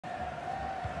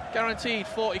Guaranteed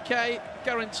 40k,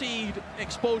 guaranteed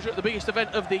exposure at the biggest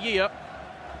event of the year.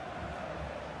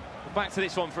 Back to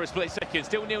this one for a split second.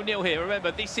 Still 0-0 here.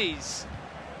 Remember, this is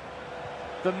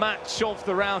the match of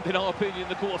the round, in our opinion,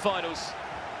 the quarterfinals.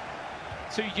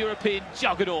 Two European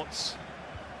juggernauts.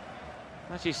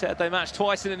 As you said, they matched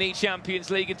twice in the NEET Champions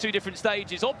League in two different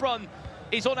stages. Obrun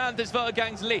is on Anders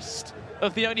Vejrgang's list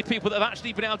of the only people that have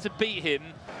actually been able to beat him.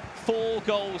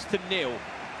 4-0.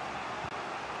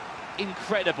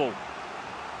 Incredible.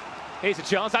 Here's a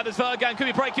chance. Anders Vejrgang could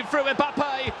be breaking through.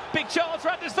 Mbappe, big chance for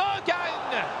Anders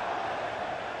Vejrgang.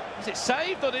 Was it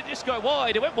saved or did it just go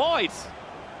wide? It went wide.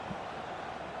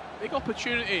 Big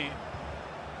opportunity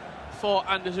for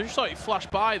Anders. I just thought he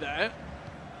flashed by there.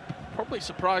 Probably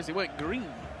surprised he went green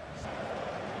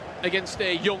against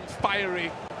a young,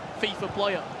 fiery FIFA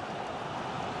player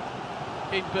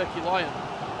in Berkey Lion.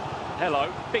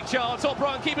 Hello. Big chance.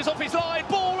 Obrun, keeper's off his line.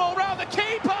 Ball all round the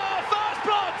keeper. First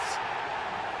blood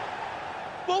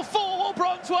will fall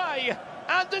Obrun's way.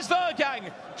 Anders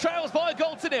Vejrgang trails by a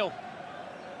goal to nil.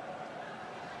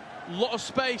 Lot of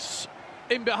space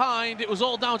in behind. It was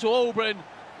all down to Obrun.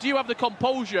 Do you have the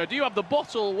composure? Do you have the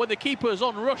bottle when the keeper's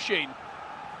on rushing?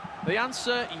 The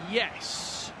answer,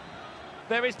 yes.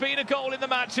 There has been a goal in the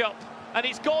matchup, and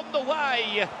it's gone the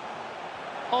way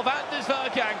of Anders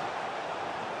Vejrgang.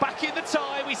 Back in the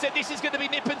tie, we said this is going to be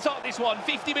nip and tuck, this one.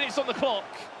 50 minutes on the clock.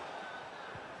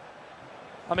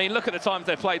 I mean, look at the times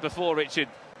they've played before, Richard.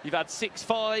 You've had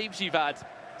 6-5s, you've had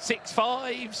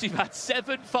 6-5s, you've had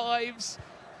 7-5s.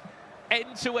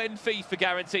 End-to-end FIFA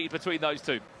guaranteed between those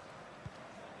two.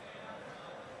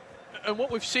 And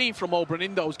what we've seen from Obrun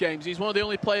in those games, he's one of the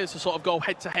only players to sort of go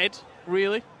head-to-head,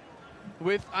 really,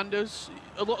 with Anders.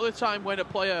 A lot of the time when a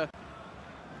player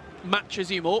matches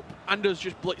him up, Anders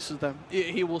just blitzes them.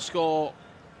 He will score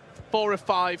 4 or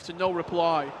 5 to no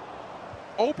reply.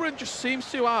 Obrun just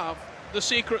seems to have the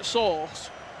secret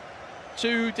sauce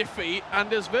to defeat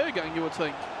Anders Vejrgang, you would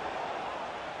think.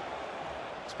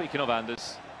 Speaking of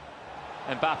Anders,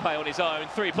 Mbappe on his own,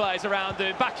 3 players around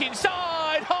him, back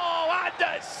inside, oh,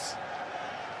 Anders!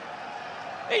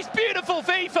 It's beautiful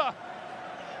FIFA!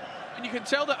 And you can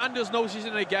tell that Anders knows he's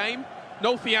in a game.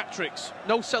 No theatrics,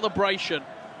 no celebration.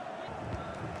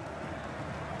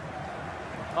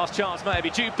 Last chance maybe,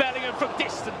 Jude Bellingham from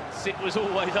distance. It was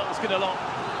always asking a lot.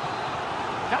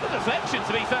 Had a deflection,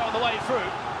 to be fair, on the way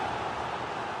through.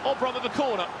 Obrun with the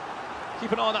corner.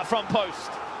 Keep an eye on that front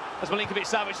post. As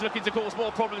Milinkovic-Savic looking to cause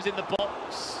more problems in the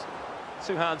box.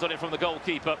 2 hands on it from the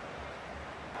goalkeeper.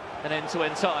 An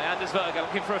end-to-end tie. Anders Vejrgang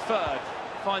looking for a third.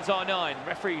 Finds R9.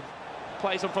 Referee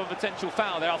plays on from a potential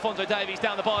foul there. Alphonso Davies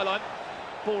down the byline.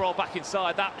 Ball roll back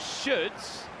inside. That should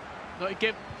not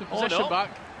give the possession back.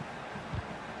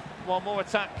 One more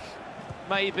attack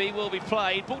maybe will be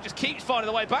played. Ball just keeps finding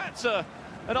the way back to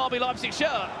an RB Leipzig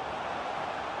shirt.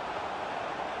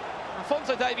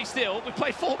 Alphonso Davies still. We've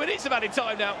played 4 minutes of added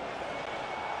time now.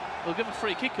 We'll give a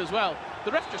free kick as well.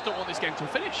 The ref just don't want this game to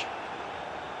finish.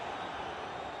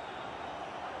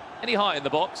 Any height in the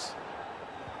box.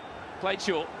 Played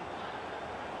short.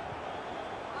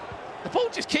 The ball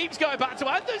just keeps going back to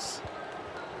Anders.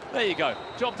 There you go.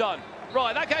 Job done.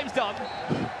 Right, that game's done.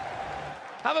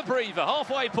 Have a breather.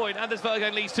 Halfway point. Anders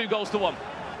Vejrgang leads 2-1.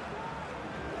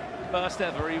 First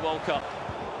ever World Cup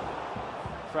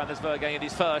for Anders Vejrgang in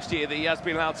his first year that he has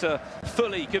been allowed to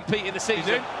fully compete in the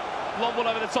season. Long ball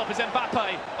over the top is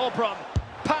Mbappe. Obrun.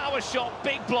 Power shot.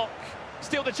 Big block.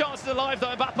 Still the chances alive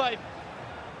though. Mbappe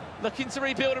looking to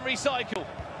rebuild and recycle.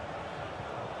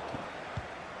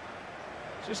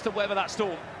 Just to weather that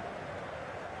storm.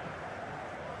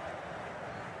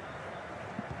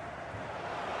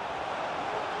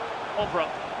 Obrun.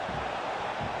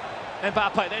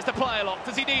 Mbappe, there's the player lock.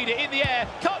 Does he need it? In the air.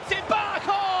 Cuts it back.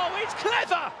 Oh, it's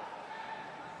clever.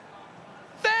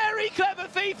 Very clever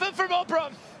FIFA from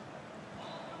Obrun.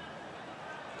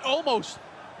 Almost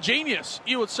genius,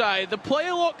 you would say. The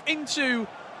player lock into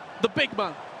the big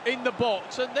man in the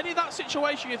box. And then in that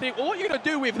situation, you think, well, what are you going to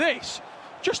do with this?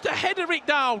 Just to header it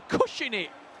down, cushion it.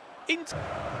 Into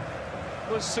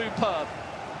was superb.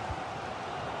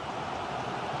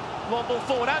 One ball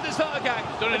forward, Anders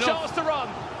Vejrgang, a chance to run.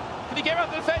 Can he get around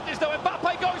the defenders though?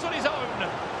 Mbappe goes on his own.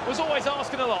 Was always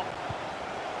asking a lot.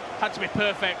 Had to be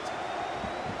perfect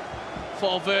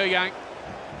for Vejrgang.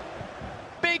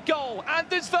 Big goal,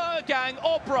 Anders Vejrgang,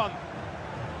 Obrun.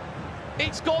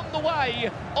 It's gone the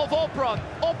way of Obrun.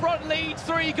 Obrun leads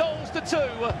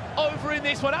 3-2 over in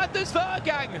this one. Anders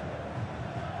Vejrgang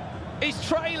is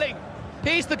trailing.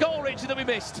 Here's the goal, Richard, that we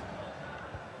missed.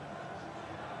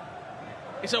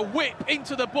 It's a whip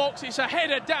into the box, it's a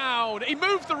header down. He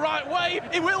moved the right way,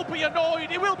 he will be annoyed,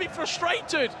 he will be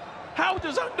frustrated. How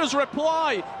does Anders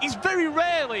reply? He's very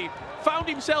rarely found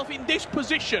himself in this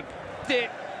position.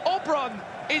 Obrun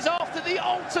is after the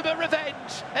ultimate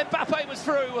revenge. Mbappe was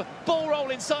through, ball roll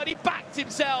inside, he backed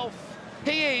himself.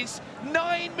 He is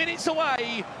 9 minutes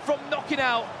away from knocking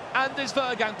out Anders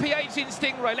Vejrgang. PH in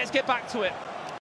Stingray, let's get back to it.